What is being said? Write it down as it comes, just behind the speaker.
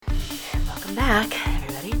Welcome back,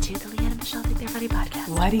 everybody, to the Leanne and Michelle Think They're Funny podcast.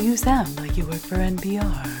 Why do you sound like you work for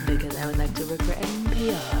NPR? Because I would like to work for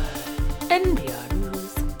NPR. NPR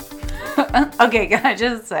News. Okay, can I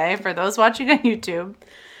just say, for those watching on YouTube,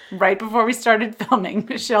 right before we started filming,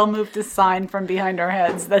 Michelle moved a sign from behind our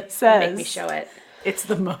heads that says, Make me show it. It's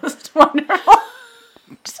the most wonderful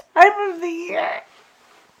time of the year.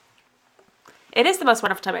 It is the most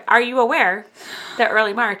wonderful time. Are you aware that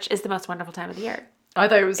early March is the most wonderful time of the year? I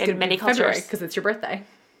thought it was In going to many be February cultures. because it's your birthday.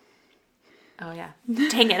 Oh, yeah.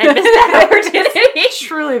 Dang it, I missed that opportunity.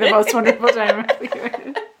 Truly the most wonderful time of the year.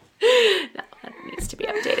 No, that needs to be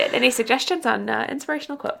updated. Any suggestions on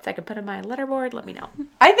inspirational quotes I can put on my letterboard? Let me know.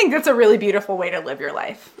 I think that's a really beautiful way to live your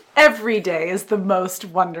life. Every day is the most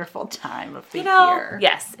wonderful time of the year.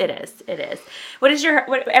 Yes, it is. It is.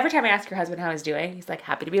 Every time I ask your husband how he's doing, he's like,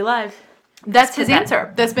 happy to be alive. That's his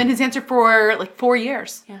answer. That's been his answer for like 4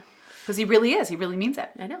 years. Yeah. Because he really is. He really means it.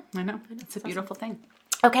 I know. It's a beautiful thing.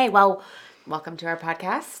 Okay, well, welcome to our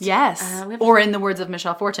podcast. Yes. Or or in the words of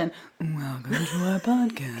Michelle Fortune, welcome to our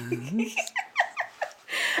podcast.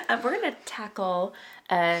 we're going to tackle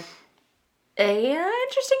a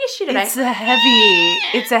interesting issue today. It's a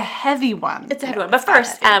heavy one. It's a heavy one. But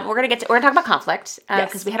first, we're going to talk about conflict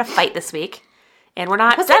because we had a fight this week. And we're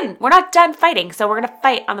not done. We're not done fighting, so we're going to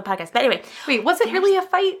fight on the podcast. But anyway. Wait, was it really a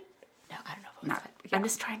fight? No, I don't know if it was a fight. I'm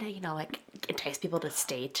just trying to, entice people to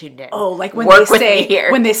stay tuned in. Oh, like when Work they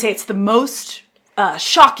with say it's the most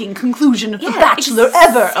shocking conclusion of The Bachelor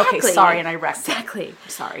exactly. ever. Okay, sorry, and I wrecked it. Exactly.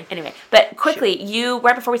 Sorry. Anyway, but quickly, you,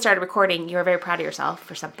 right before we started recording, you were very proud of yourself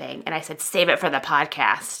for something. And I said, save it for the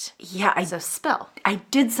podcast. Yeah, So spill. I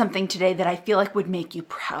did something today that I feel like would make you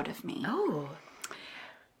proud of me. Oh.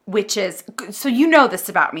 Which is, so you know this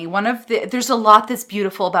about me. There's a lot that's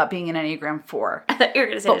beautiful about being an Enneagram 4. I thought you were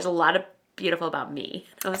going to say there's a lot of beautiful about me.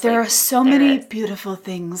 There are so many beautiful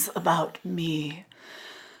things about me.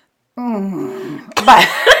 But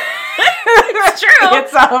It's true.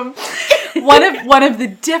 It's one of the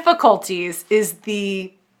difficulties is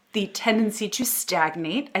the tendency to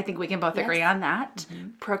stagnate. I think we can both agree on that.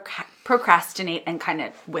 Procrastinate and kind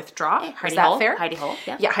of withdraw. Is that fair? Heidi hole.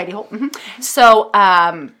 Yeah, Heidi hole. So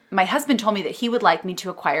my husband told me that he would like me to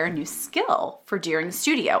acquire a new skill for during the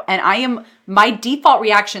studio. And my default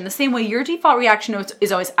reaction, the same way your default reaction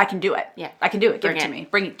is always, I can do it. Yeah. I can do it. Give it to me.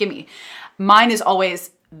 Bring it. Give me. Mine is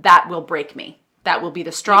always, that will break me. That will be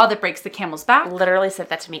the straw that breaks the camel's back. Literally said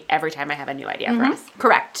that to me every time I have a new idea for us.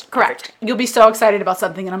 Correct. You'll be so excited about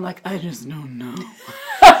something, and I'm like, I just don't know.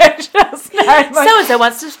 So-and-so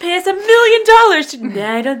wants to pay us $1 million to...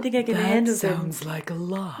 I don't think I can handle that. Sounds like a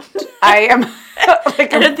lot. I am... I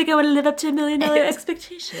don't think I want to live up to $1 million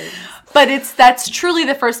expectations. But that's truly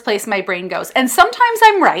the first place my brain goes. And sometimes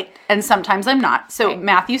I'm right, and sometimes I'm not. So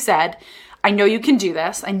Matthew said... I know you can do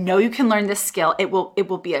this. I know you can learn this skill. It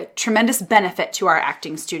will be a tremendous benefit to our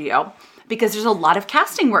acting studio because there's a lot of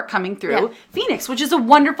casting work coming through Phoenix, which is a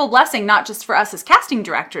wonderful blessing, not just for us as casting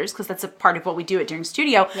directors, because that's a part of what we do at During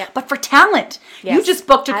Studio, but for talent. Yes. You just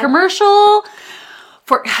booked a commercial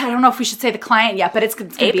for, I don't know if we should say the client yet, but it's going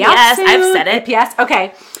to be out soon. I've said it. APS,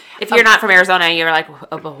 okay. If you're not from Arizona, you're like,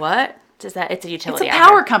 oh, but what? It's a utility. It's a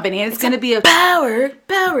power company, and it's going to be a power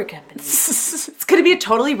company. It's going to be a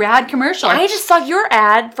totally rad commercial. I just saw your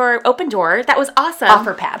ad for Open Door. That was awesome.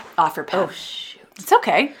 OfferPad. Oh shoot, it's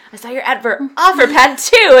okay. I saw your ad for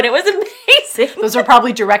OfferPad too, and it was amazing. Those are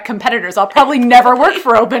probably direct competitors. I'll probably never work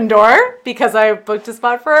for Open Door because I booked a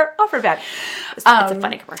spot for OfferPad. It's a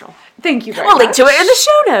funny commercial. Thank you very much. We'll link to it in the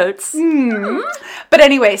show notes. But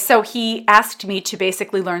anyway, so he asked me to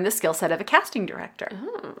basically learn the skill set of a casting director.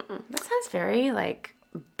 That sounds very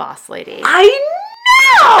boss lady. I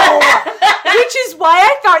know! Which is why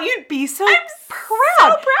I thought you'd be so proud.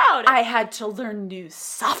 So proud. I had to learn new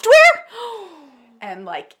software and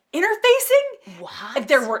interfacing. What?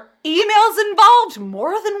 There were emails involved,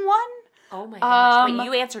 more than one. Oh my gosh. Wait,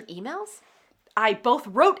 you answered emails? I both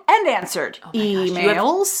wrote and answered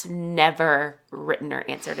emails. Never written or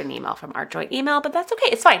answered an email from our joint email, but that's okay.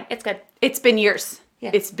 It's fine. It's good. It's been years.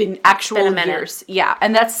 Yeah. It's been actual a minute. years. Yeah.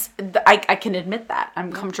 And I can admit that.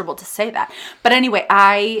 I'm comfortable to say that. But anyway,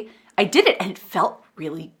 I did it and it felt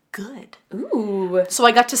really good. Ooh. So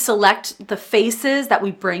I got to select the faces that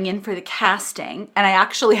we bring in for the casting. And I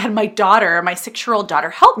actually had my 6-year-old daughter,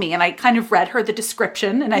 help me. And I kind of read her the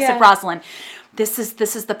description. And I said, Rosalind, this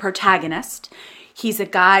is the protagonist. He's a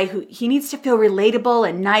guy who he needs to feel relatable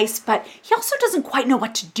and nice, but he also doesn't quite know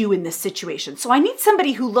what to do in this situation. So I need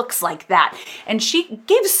somebody who looks like that. And she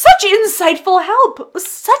gave such insightful help.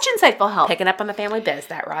 Picking up on the family biz,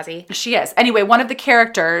 that Rosie. She is. Anyway, one of the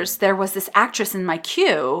characters, there was this actress in my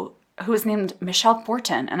queue who was named Michelle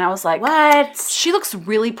Fortin. And I was like, what? She looks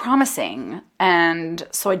really promising. And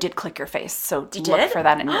so I did click your face. So You look did? for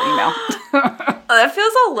that in your email. That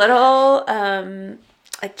feels a little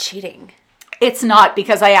like cheating. It's not,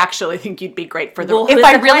 because I actually think you'd be great for the role. Well,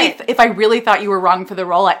 If I really thought you were wrong for the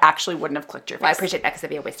role, I actually wouldn't have clicked your face. Well, I appreciate that because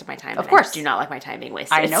it'd be a waste of my time. Of course. I do not like my time being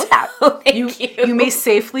wasted. I know that. Thank You may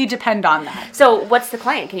safely depend on that. So what's the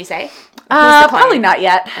client? Can you say? Who's the client? Probably not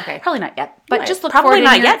yet. Okay. Probably not yet. But just look probably forward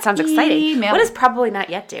not in your yet sounds exciting. email. What does probably not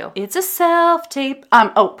yet do? It's a self-tape.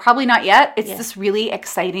 Probably not yet. It's this really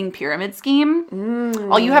exciting pyramid scheme.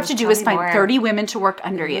 All you have to do is find 30 women to work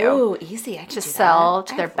under you. Ooh, easy. I can To do sell that.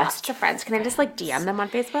 to I their have best lots of friends. Can I just like DM them on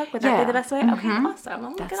Facebook? Would that Yeah. be the best way? Okay, awesome.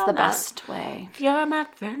 I'm That's the best way. If you're my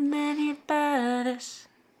friend, then you better.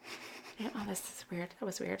 Yeah, oh, this is weird. That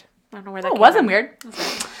was weird. I don't know where that It came wasn't from. weird.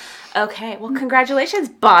 Okay, well, congratulations,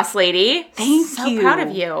 boss lady. Thank so you. proud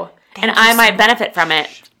of you. Thank and you I so might benefit from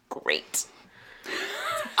it. Great.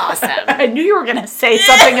 Awesome. I knew you were going to say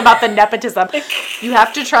something about the nepotism. You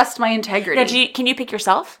have to trust my integrity. Now, can you pick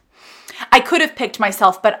yourself? I could have picked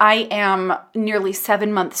myself, but I am nearly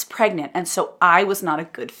 7 months pregnant, and so I was not a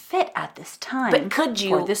good fit at this time. But could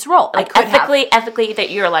you for this role? Like, I could have. ethically,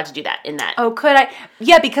 that you're allowed to do that in that. Oh, could I?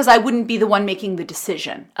 Yeah, because I wouldn't be the one making the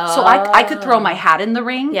decision. So I could throw my hat in the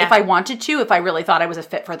ring if I wanted to, if I really thought I was a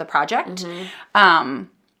fit for the project.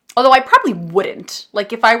 Although I probably wouldn't.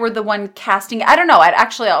 Like, if I were the one casting, I don't know.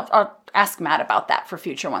 I'll ask Matt about that for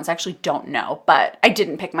future ones. I actually don't know, but I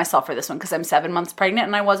didn't pick myself for this one because I'm 7 months pregnant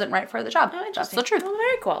and I wasn't right for the job. Oh, That's the truth. Well,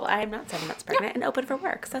 very cool. I'm not 7 months pregnant and open for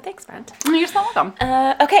work, so thanks, friend. You're so welcome.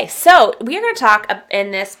 Okay, so we are going to talk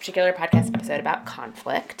in this particular podcast episode about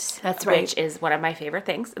conflict. That's right. Which is one of my favorite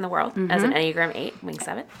things in the world as an Enneagram 8, wing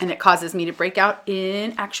 7. And it causes me to break out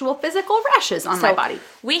in actual physical rashes on my body.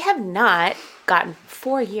 We have not gotten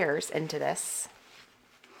 4 years into this.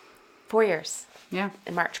 4 years. Yeah.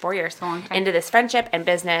 In March, 4 years. a long time. Into this friendship and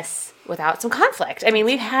business without some conflict. I mean,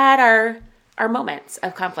 we've had our moments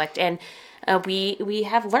of conflict, and we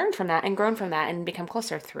have learned from that and grown from that and become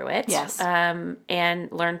closer through it. Yes.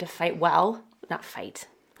 And learned to fight well. Not fight.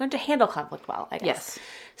 Learn to handle conflict well, I guess. Yes.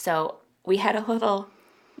 So we had a little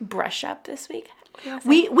brush up this week.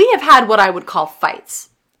 We have had what I would call fights.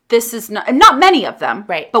 This is not many of them,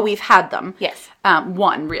 Right. But we've had them. Yes.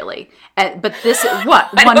 One really, but this one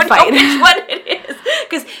I don't fight. know which one it is,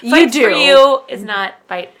 because You fights for do. you is not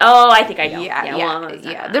fight. Oh, I think I know.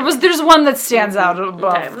 Yeah. There's one that stands out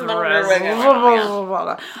above Okay. the rest.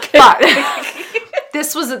 But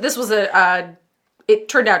this was a it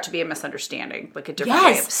turned out to be a misunderstanding, like a different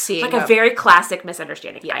way of seeing. like a very classic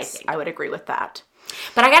misunderstanding. I Yes, think. I would agree with that.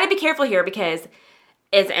 But I got to be careful here because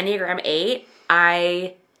as Enneagram 8,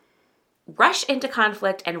 I rush into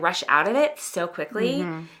conflict and rush out of it so quickly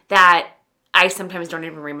that I sometimes don't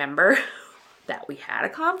even remember that we had a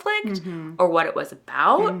conflict or what it was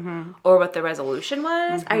about or what the resolution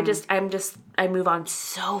was. I move on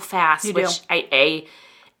so fast, You do. which I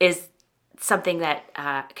is something that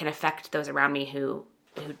can affect those around me who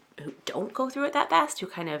don't go through it that fast, who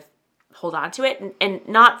kind of hold on to it, and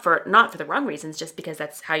not for the wrong reasons, just because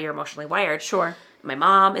that's how you're emotionally wired. Sure. My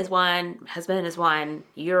mom is one, my husband is one,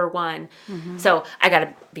 you're one. So I got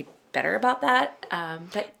to be better about that.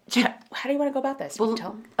 But how do you want to go about this? Well,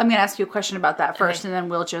 Tell 'em. I'm going to ask you a question about that first, Okay. and then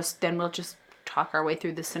we'll just talk our way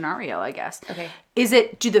through the scenario, I guess. Okay.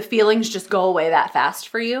 Do the feelings just go away that fast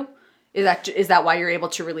for you? Is that why you're able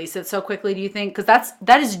to release it so quickly, do you think? Because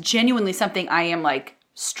that is genuinely something I am like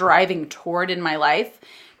striving toward in my life.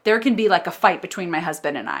 There can be like a fight between my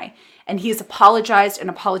husband and I, and he's apologized and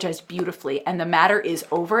apologized beautifully, and the matter is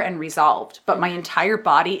over and resolved, but my entire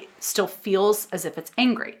body still feels as if it's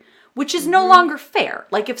angry, which is no longer fair.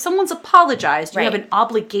 Like, if someone's apologized, you have Right. an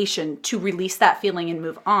obligation to release that feeling and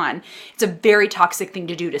move on. It's a very toxic thing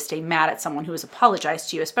to do, to stay mad at someone who has apologized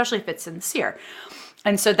to you, especially if it's sincere.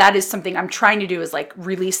 And so that is something I'm trying to do, is like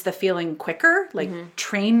release the feeling quicker, like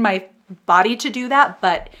train my body to do that.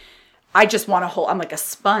 But I just want to I'm like a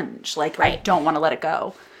sponge. Like, I don't want to let it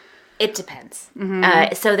go. It depends.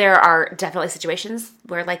 So there are definitely situations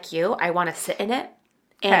where, like you, I want to sit in it.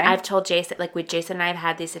 And Okay. I've told Jason, like Jason and I have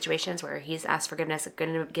had these situations where he's asked forgiveness,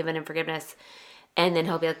 given him forgiveness, and then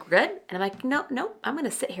he'll be like, "We're good." And I'm like, no, I'm going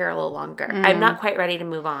to sit here a little longer. I'm not quite ready to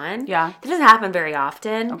move on. Yeah. It doesn't happen very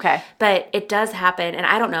often. Okay. But it does happen. And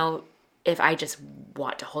I don't know if I just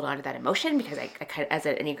want to hold on to that emotion, because I kind of, as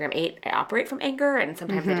an Enneagram 8, I operate from anger, and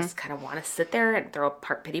sometimes I just kind of want to sit there and throw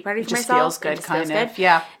a pity party for Just myself. feels good, It just kind feels of. good.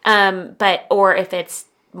 Yeah. Or if it's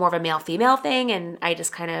more of a male-female thing, and I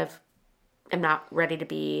just kind of am not ready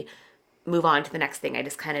to move on to the next thing. I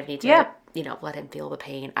just kind of need to let him feel the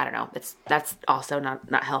pain. I don't know. That's also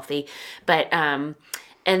not healthy. But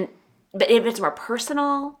if it's more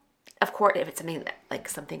personal, of course, if it's something that like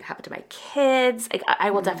something happened to my kids, like, I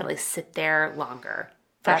will definitely sit there longer.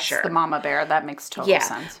 That's sure. the mama bear. That makes total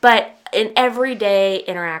sense. But in everyday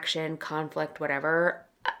interaction, conflict, whatever,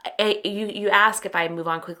 you ask if I move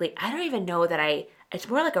on quickly. I don't even know that it's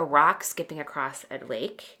more like a rock skipping across a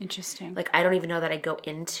lake. Interesting. Like, I don't even know that I go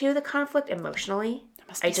into the conflict emotionally. That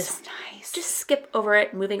must be so nice. Just skip over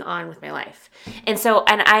it, moving on with my life. And so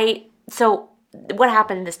what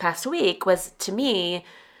happened this past week was, to me,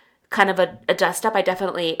 kind of a dust up. I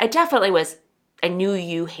definitely was. I knew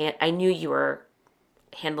you were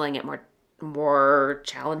handling it more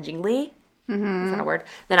challengingly. Mm-hmm. Is that a word?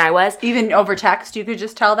 Than I was. Even over text, you could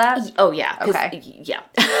just tell that? Oh, yeah. Okay. Yeah.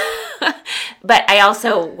 But I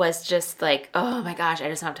also was just like, oh my gosh, I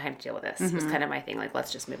just don't have time to deal with this. Mm-hmm. It was kind of my thing. Like,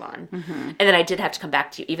 let's just move on. Mm-hmm. And then I did have to come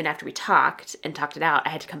back to you. Even after we talked it out, I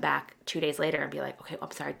had to come back 2 days later and be like, okay, well,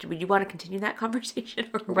 I'm sorry. Would you want to continue that conversation?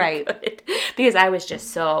 Right. Because I was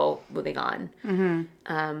just so moving on.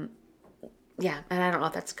 Mm-hmm. Yeah. And I don't know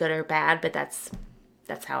if that's good or bad, but that's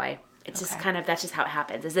how it's just kind of, that's just how it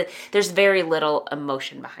happens. Is that there's very little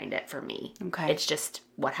emotion behind it for me. Okay. It's just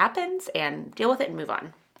what happens and deal with it and move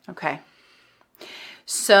on. Okay.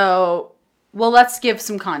 So, well, let's give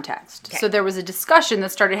some context. Okay. So there was a discussion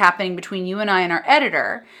that started happening between you and I and our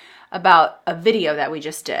editor about a video that we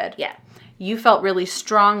just did. Yeah. You felt really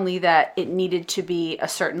strongly that it needed to be a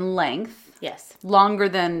certain length. Yes. Longer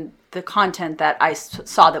than the content that I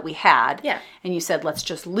saw that we had. Yeah. And you said, let's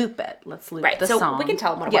just loop it. Let's loop the song. song. So we can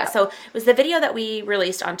tell them what it was. So it was the video that we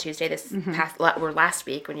released on Tuesday last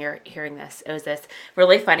week when you're hearing this. It was this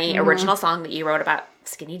really funny original song that you wrote about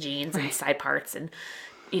skinny jeans and side parts and,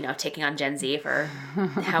 taking on Gen Z for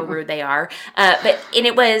how rude they are.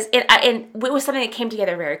 It was something that came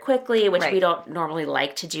together very quickly, which we don't normally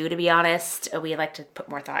like to do, to be honest. We like to put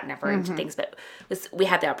more thought and effort into things, but we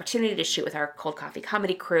had the opportunity to shoot with our Cold Coffee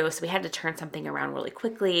comedy crew, so we had to turn something around really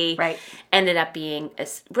quickly. Right. Ended up being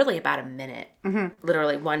really about a minute,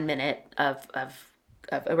 literally 1 minute of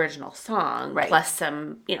original song, plus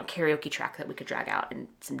some karaoke track that we could drag out and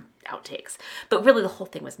some outtakes. But really, the whole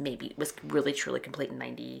thing was really truly complete in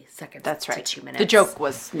 90 seconds. That's right. To 2 minutes. The joke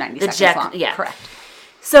was 90 seconds long. Yeah, correct.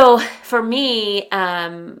 So for me,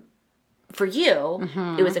 for you,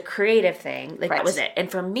 it was a creative thing. Like that was it.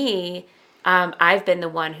 And for me, I've been the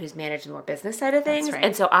one who's managed the more business side of things.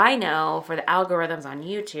 And so I know for the algorithms on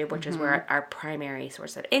YouTube, which is where our primary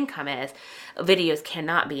source of income is, videos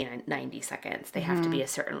cannot be in 90 seconds. They have to be a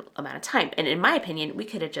certain amount of time. And in my opinion, we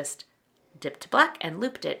could have just dipped to black and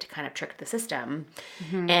looped it to kind of trick the system.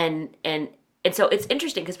 And so it's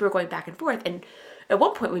interesting because we were going back and forth. And at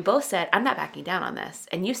one point we both said, I'm not backing down on this.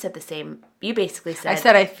 And you said the same. You basically said... I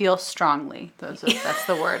said I feel strongly. That's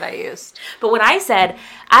the word I used. But what I said,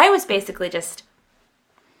 I was basically just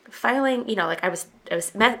filing, like I was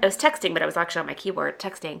texting, but I was actually on my keyboard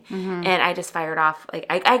texting. And I just fired off. Like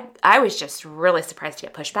I was just really surprised to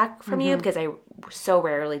get pushback from you because I so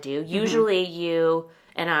rarely do. Usually you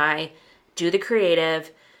and I do the creative.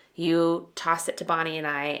 You toss it to Bonnie and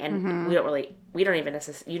I, and we don't even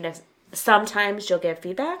necessarily... Sometimes you'll give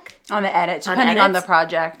feedback on the edit, depending on the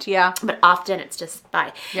project. Yeah, but often it's just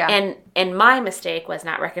bye. Yeah, and my mistake was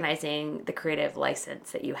not recognizing the creative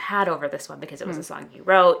license that you had over this one because it was a song you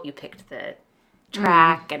wrote. You picked the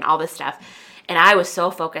track and all this stuff, and I was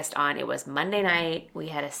so focused on it was Monday night. We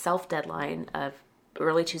had a self deadline of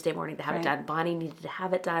early Tuesday morning to have it done. Bonnie needed to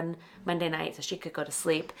have it done Monday night so she could go to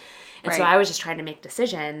sleep, and so I was just trying to make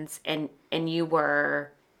decisions, and you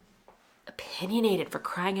were opinionated, for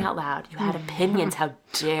crying out loud. You had opinions. How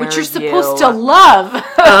dare you? Which you're supposed to love.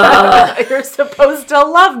 You're supposed to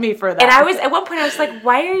love me for that. And I was, at one point, I was like,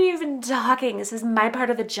 why are you even talking? This is my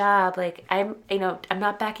part of the job. Like, I'm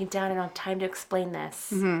not backing down. I don't have time to explain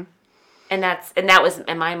this. And that was,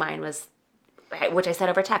 in my mind, was, which I said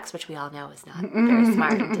over text, which we all know is not very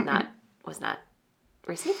smart and was not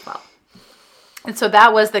received well. And so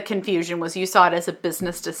that was the confusion, was you saw it as a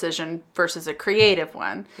business decision versus a creative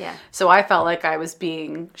one. Yeah. So I felt like I was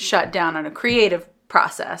being shut down on a creative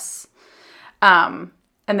process. And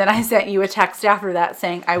then I sent you a text after that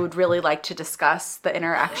saying, I would really like to discuss the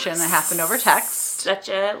interaction that happened over text. Such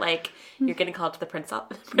a, you're getting called to the principal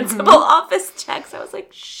office text. I was like,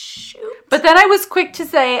 shoot. But then I was quick to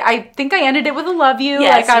say, I think I ended it with a love you.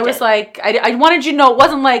 Yes, I was like, I wanted you to know it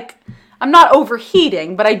wasn't like, I'm not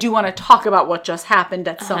overheating, but I do want to talk about what just happened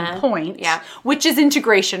at some point. Yeah. Which is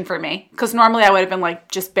integration for me. Because normally I would have been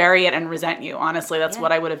like, just bury it and resent you. Honestly, that's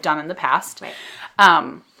what I would have done in the past. Right.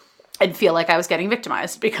 and feel like I was getting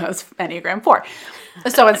victimized because Enneagram 4.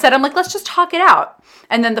 So instead, I'm like, let's just talk it out.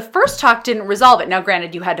 And then the first talk didn't resolve it. Now,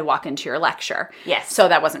 granted, you had to walk into your lecture. Yes. So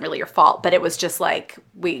that wasn't really your fault, but it was just like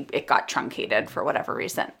it got truncated for whatever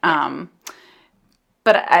reason. Yeah.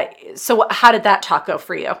 So how did that talk go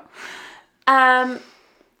for you?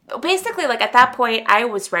 Basically, like at that point, I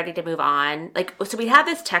was ready to move on. Like, so we had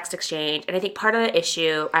this text exchange, and I think part of the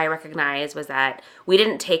issue I recognized was that we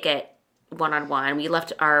didn't take it one-on-one. We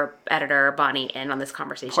left our editor, Bonnie, in on this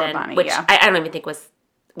conversation, Poor Bonnie, which yeah. I don't even think was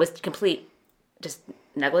complete just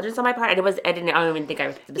negligence on my part. I don't even think I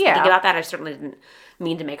was thinking about that. I certainly didn't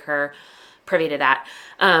mean to make her privy to that.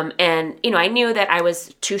 And, I knew that I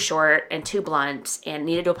was too short and too blunt and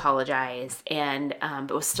needed to apologize, and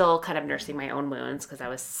but was still kind of nursing my own wounds because I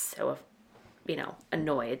was so,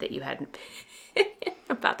 annoyed that you hadn't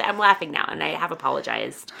about that. I'm laughing now, and I have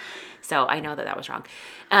apologized. So I know that was wrong.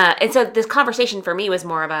 And so this conversation for me was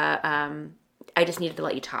more of a, I just needed to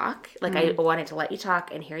let you talk. Like I wanted to let you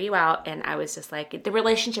talk and hear you out. And I was just like, the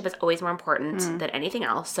relationship is always more important than anything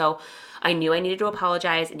else. So I knew I needed to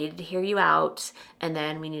apologize. I needed to hear you out. And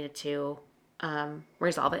then we needed to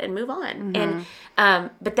resolve it and move on. And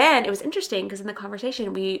but then it was interesting because in the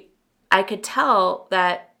conversation, I could tell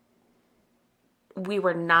that we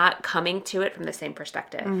were not coming to it from the same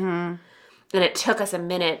perspective. And it took us a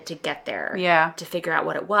minute to get there. Yeah. To figure out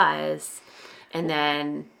what it was.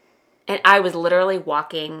 And I was literally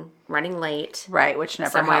running late. Right, which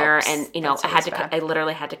never somewhere. helps. And, I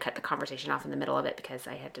literally had to cut the conversation off in the middle of it because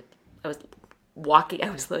I was walking. I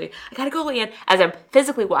got to go, Leanne. As I'm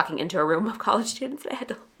physically walking into a room of college students, I had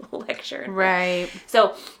to lecture. Right.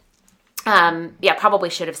 So, probably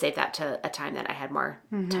should have saved that to a time that I had more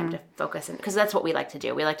time to focus. Because that's what we like to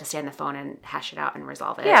do. We like to stay on the phone and hash it out and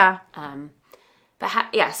resolve it. Yeah.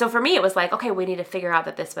 So for me, it was like, okay, we need to figure out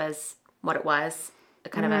that this was what it was, a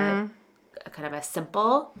kind of a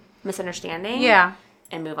simple misunderstanding. Yeah.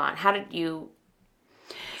 And move on. How did you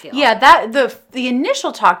feel? Yeah, that the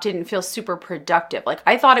initial talk didn't feel super productive. Like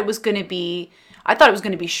I thought it was going to be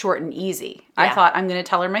short and easy. Yeah. I thought I'm going to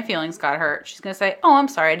tell her my feelings got hurt. She's going to say, "Oh, I'm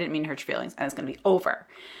sorry, I didn't mean to hurt your feelings," and it's going to be over.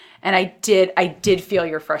 And I did feel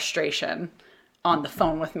your frustration on the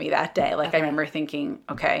phone with me that day. Like I remember thinking,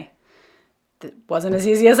 okay, that wasn't as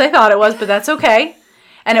easy as I thought it was, but that's okay.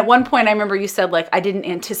 And at one point I remember you said like, I didn't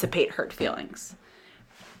anticipate hurt feelings.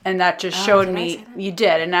 And that just showed me, you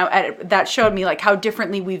did. And now that showed me like how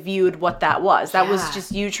differently we viewed what that was. That was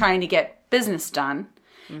just you trying to get business done.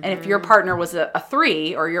 And if your partner was a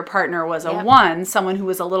 3 or your partner was a 1, someone who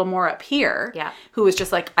was a little more up here, who was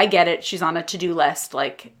just like, I get it. She's on a to-do list.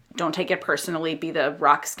 Like, don't take it personally. Be the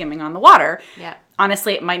rock skimming on the water. Yeah.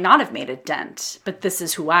 Honestly, it might not have made a dent, but this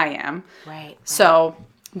is who I am. Right. So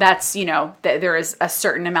that's, there is a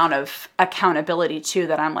certain amount of accountability too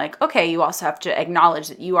that I'm like, okay, you also have to acknowledge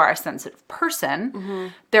that you are a sensitive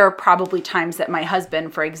person. There are probably times that my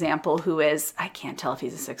husband, for example, who is, I can't tell if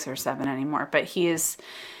he's a 6 or 7 anymore, but he is,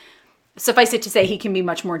 suffice it to say, he can be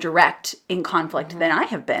much more direct in conflict than I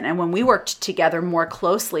have been. And when we worked together more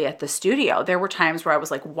closely at the studio, there were times where I was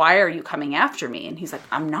like, why are you coming after me? And he's like,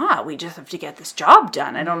 I'm not. We just have to get this job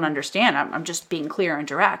done. I don't understand. I'm just being clear and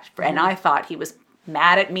direct. And I thought he was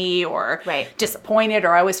mad at me or disappointed,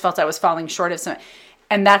 or I always felt I was falling short of something.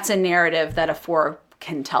 And that's a narrative that a 4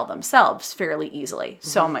 can tell themselves fairly easily.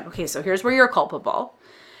 So I'm like, okay, so here's where you're culpable.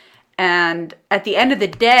 And at the end of the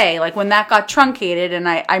day, like when that got truncated, and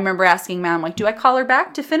I remember asking Matt, I'm like, do I call her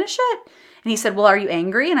back to finish it? And he said, well, are you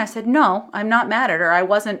angry? And I said, no, I'm not mad at her. I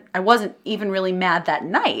wasn't even really mad that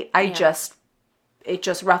night. It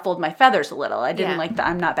just ruffled my feathers a little. I didn't like that.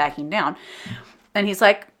 I'm not backing down. And he's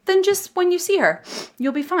like, then just when you see her,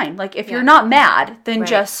 you'll be fine. Like if you're not mad, then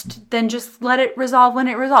just let it resolve when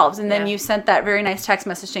it resolves. And then you sent that very nice text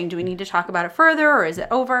message saying, do we need to talk about it further or is it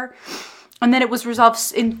over? And then it was resolved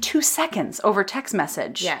in 2 seconds over text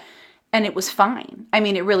message. Yeah. And it was fine. I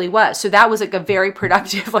mean, it really was. So that was like a very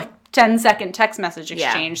productive, 10-second text message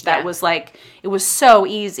exchange. That was like, it was so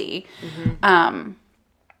easy.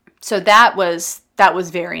 So that was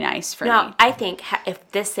very nice for me. I think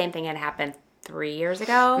if this same thing had happened 3 years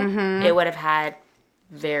ago, it would have had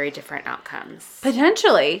very different outcomes.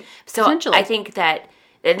 Potentially. I think that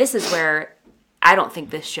this is where I don't think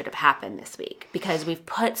this should have happened this week because we've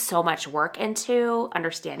put so much work into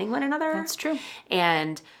understanding one another. That's true.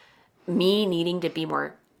 And me needing to be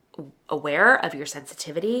more aware of your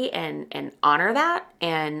sensitivity and honor that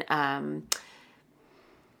and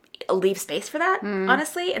leave space for that,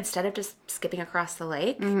 honestly, instead of just skipping across the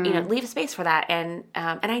lake. Leave space for that. And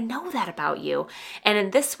I know that about you. And in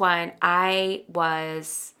this one, I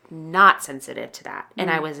was not sensitive to that. And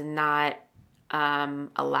I was not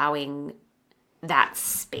allowing that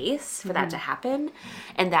space for that to happen.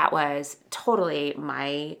 And that was totally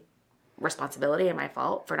my responsibility and my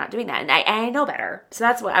fault for not doing that. And I know better. So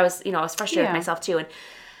that's what I was, I was frustrated with myself too. And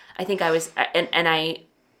I think I was, and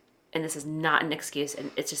this is not an excuse,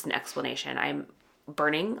 and it's just an explanation. I'm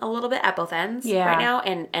burning a little bit at both ends right now.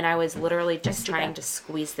 And I was literally just trying to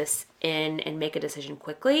squeeze this in and make a decision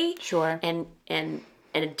quickly. Sure. And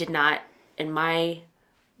it did not, in my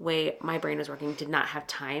way my brain was working, did not have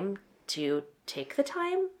time to take the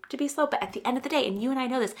time to be slow. But at the end of the day, and you and I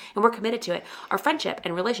know this, and we're committed to it, our friendship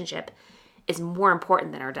and relationship is more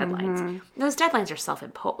important than our deadlines. Those deadlines are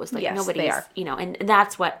self-imposed. Like nobody's, they are. And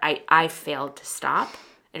that's what I failed to stop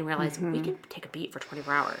and realize we can take a beat for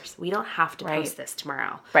 24 hours. We don't have to post this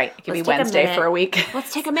tomorrow. Right. It could be Wednesday for a week.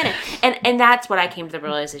 Let's take a minute. And that's what I came to the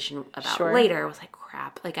realization about later. I was like,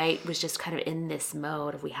 crap. Like I was just kind of in this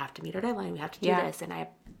mode of we have to meet our deadline. We have to do this. And I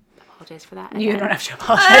apologize for that. You don't have to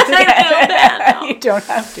apologize again. No. You don't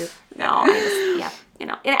have to. No.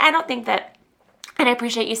 And I don't think that, and I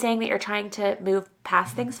appreciate you saying that you're trying to move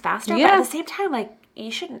past things faster. But at the same time, like you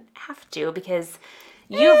shouldn't have to because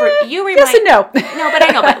you remind yes and no. No, but I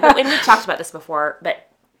know. But and we've talked about this before. But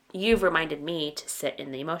you've reminded me to sit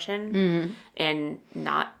in the emotion and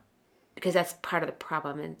not, because that's part of the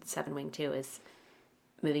problem in 7 Wing too, is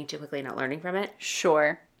moving too quickly and not learning from it.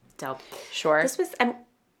 Sure. So sure. I'm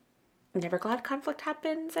never glad conflict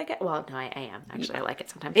happens. I get. Well, no, I am actually. I like it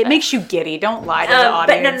sometimes. It makes you giddy. Don't lie to the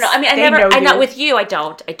audience. But no. I mean, I'm not with you. I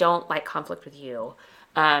don't like conflict with you.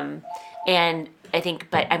 And I think,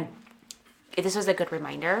 but this was a good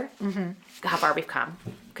reminder how far we've come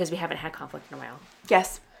because we haven't had conflict in a while.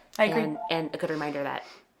 Yes, I agree. And a good reminder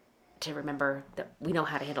to remember that we know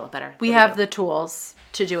how to handle it better. We have the tools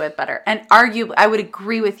to do it better. And I would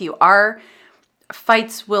agree with you. Our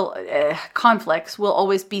conflicts will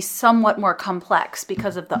always be somewhat more complex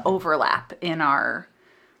because of the overlap in our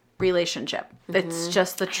relationship. It's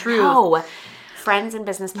just the truth. Oh, friends and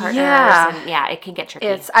business partners. And it can get tricky.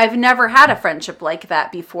 I've never had a friendship like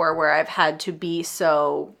that before where I've had to be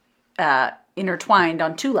so intertwined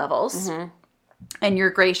on two levels. And you're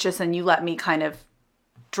gracious and you let me kind of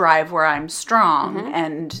drive where I'm strong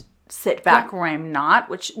and sit back where I'm not,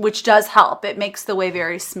 which does help. It makes the way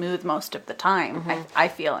very smooth most of the time. I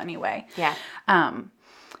feel anyway. Yeah.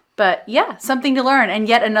 But yeah, something to learn. And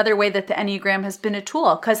yet another way that the Enneagram has been a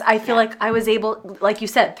tool. Because I feel like I was able, like you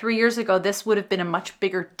said, 3 years ago, this would have been a much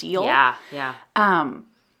bigger deal. Yeah.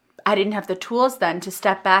 I didn't have the tools then to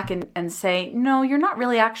step back and say, no, you're not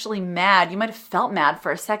really actually mad. You might have felt mad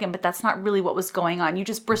for a second, but that's not really what was going on. You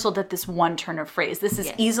just bristled at this one turn of phrase. This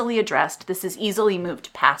is easily addressed. This is easily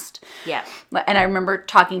moved past. Yeah. And I remember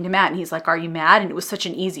talking to Matt and he's like, are you mad? And it was such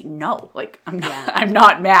an easy no. Like, I'm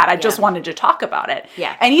not mad. I just wanted to talk about it.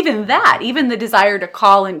 Yeah. And even the desire to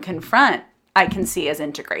call and confront, I can see as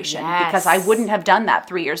integration because I wouldn't have done that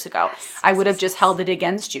 3 years ago. I would have just held it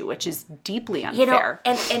against you, which is deeply unfair.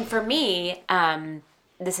 And for me,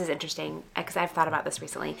 this is interesting because I've thought about this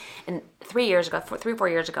recently. And 3 or 4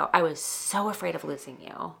 years ago, I was so afraid of losing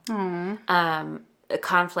you. The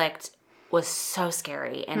conflict was so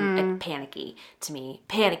scary and panicky to me.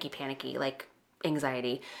 Panicky, like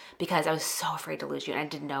anxiety, because I was so afraid to lose you and I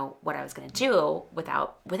didn't know what I was going to do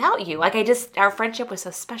without you. Like our friendship was so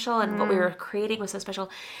special and what we were creating was so special.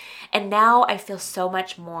 And now I feel so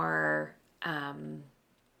much more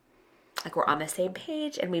like we're on the same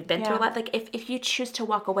page and we've been through a lot. Like if you choose to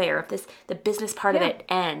walk away or if the business part of it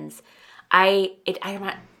ends, I'm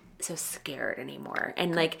not so scared anymore.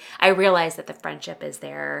 And like I realize that the friendship is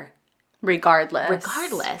there regardless,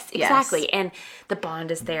 exactly. And the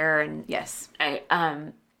bond is there. And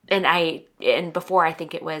and before I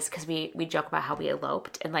think it was because we joke about how we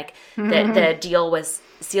eloped and like the deal was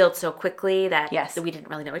sealed so quickly that we didn't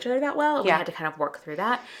really know each other that well. And we had to kind of work through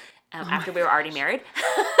that after we were already married.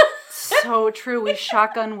 So true. We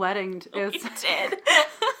shotgun weddinged. We did.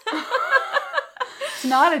 It's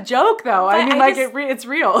not a joke though. But I mean, it's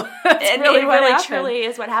real. It really truly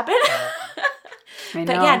is what happened. But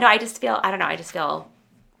I just feel,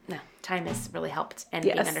 time has really helped. And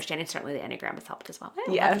being understanding, certainly the Enneagram has helped as well.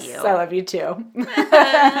 I love you too.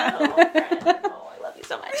 I love you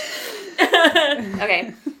so much.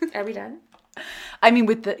 Okay, are we done? I mean,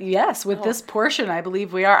 with this portion, I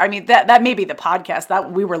believe we are. I mean, that may be the podcast.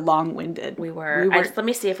 That we were long-winded. We were. Let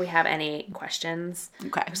me see if we have any questions.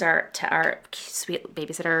 Okay. Because our sweet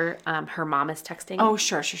babysitter, her mom is texting. Oh,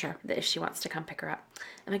 sure. If she wants to come pick her up.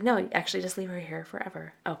 I'm like, no, actually, just leave her here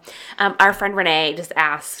forever. Oh, our friend Renee just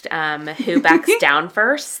asked who backs down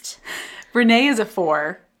first. Renee is a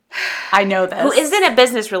 4. I know this. Who is in a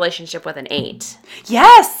business relationship with an 8.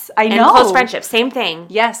 Yes, I And know. close friendship, same thing.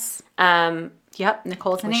 Yes. Um, Yep,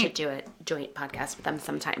 Nicole's an we 8. should do a joint podcast with them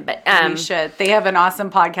sometime. But We should. They have an awesome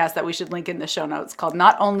podcast that we should link in the show notes called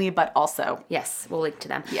Not Only But Also. yes, we'll link to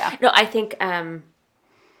them. Yeah. No, I think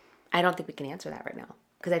I don't think we can answer that right now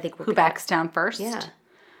because I think we're Who backs down first? Yeah.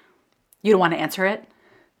 You don't want to answer it?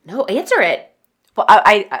 No, answer it. Well,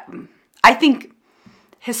 I think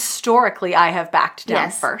historically I have backed down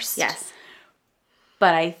Yes. first. Yes.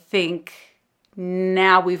 But I think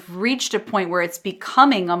now we've reached a point where it's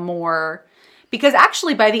becoming a more, because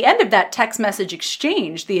actually by the end of that text message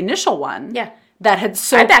exchange, the initial one, Yeah. that had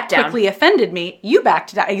so I backed down. quickly offended me, you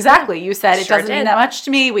backed down. Exactly. You said it Sure doesn't mean did. that much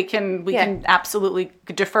to me. We can absolutely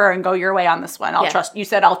defer and go your way on this one. I'll Yeah. trust. You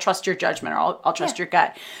said I'll trust your judgment, or I'll trust your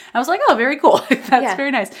gut. I was like, oh, very cool. That's Yeah.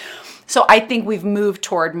 very nice. So I think we've moved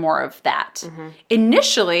toward more of that. Mm-hmm.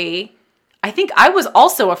 Initially, I think I was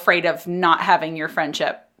also afraid of not having your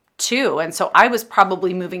friendship too. And so I was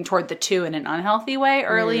probably moving toward the 2 in an unhealthy way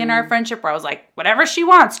early in our friendship, where I was like, whatever she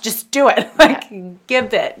wants, just do it. Like,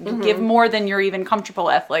 give it. Give more than you're even comfortable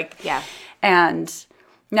with. Like, Yeah. And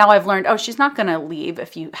now I've learned, oh, she's not going to leave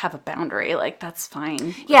if you have a boundary. Like, that's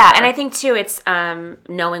fine. Yeah, and I think too, it's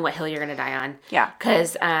knowing what hill you're going to die on. Yeah.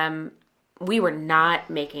 Because we were not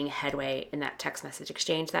making headway in that text message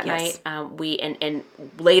exchange that Yes. night. We and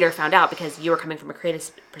later found out because you were coming from a creative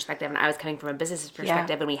perspective and I was coming from a business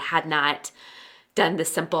perspective, and we had not done the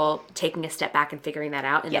simple taking a step back and figuring that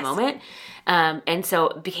out in Yes. the moment. And so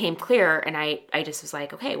it became clear, and I just was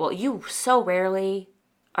like, okay, well, you so rarely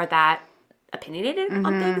are that opinionated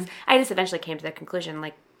on things. I just eventually came to the conclusion,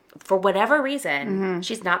 like, for whatever reason,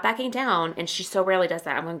 she's not backing down, and she so rarely does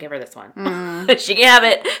that. I'm going to give her this one. She can have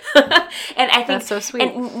it. And I think That's so sweet.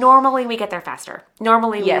 And normally we get there faster.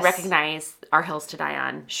 Normally Yes. we recognize our hills to die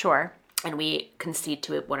on, Sure. and we concede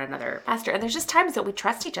to one another faster. And there's just times that we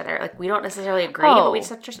trust each other. Like, we don't necessarily agree, but we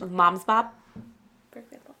just trust. Mom's Bop, for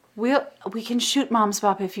example. We can shoot Mom's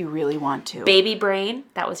Bop if you really want to. Baby Brain,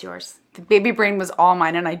 that was yours. The Baby Brain was all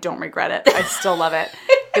mine, and I don't regret it. I still love it.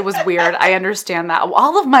 It was weird. I understand that.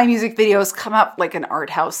 All of my music videos come up like an art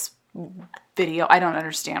house video. I don't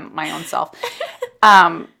understand my own self.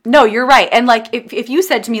 No, you're right. And like, if you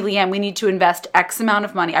said to me, Leanne, we need to invest X amount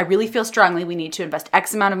of money, I really feel strongly we need to invest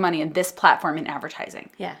X amount of money in this platform in advertising.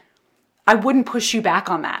 Yeah. I wouldn't push you back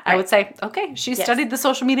on that. I would say, okay, she studied the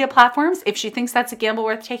social media platforms. If she thinks that's a gamble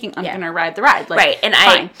worth taking, I'm going to ride the ride. Like, Right. And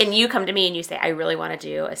fine. and you come to me and you say, I really want to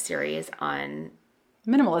do a series on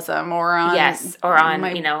Minimalism, or on or on,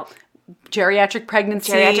 my you know, geriatric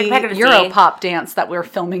pregnancy, pregnancy. Europop dance that we're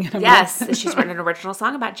filming in a yes, month. she's written an original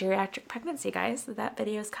song about geriatric pregnancy, guys. That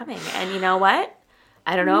video's coming. And you know what?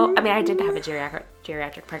 I don't know. I mean, I did have a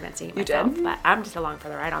geriatric pregnancy myself, did? but I'm just along for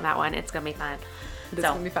the ride on that one. It's going to be fun. It's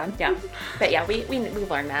gonna be fun. Yeah. But yeah, we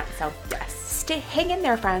learned that. So yes. Hang in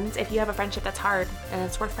there, friends, if you have a friendship that's hard and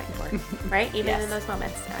it's worth fighting for. Right? Even Yes. in those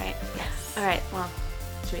moments. All right. Yes. All right. Well,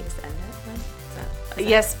 should we just end it then?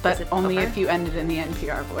 Yes, is but it only over? if you ended in the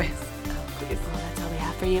NPR voice. Please. Well, that's all we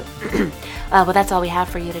have for you. Well, that's all we have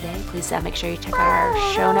for you today. Please make sure you check out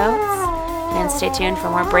our show notes and stay tuned for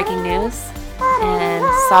more breaking news and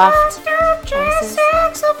soft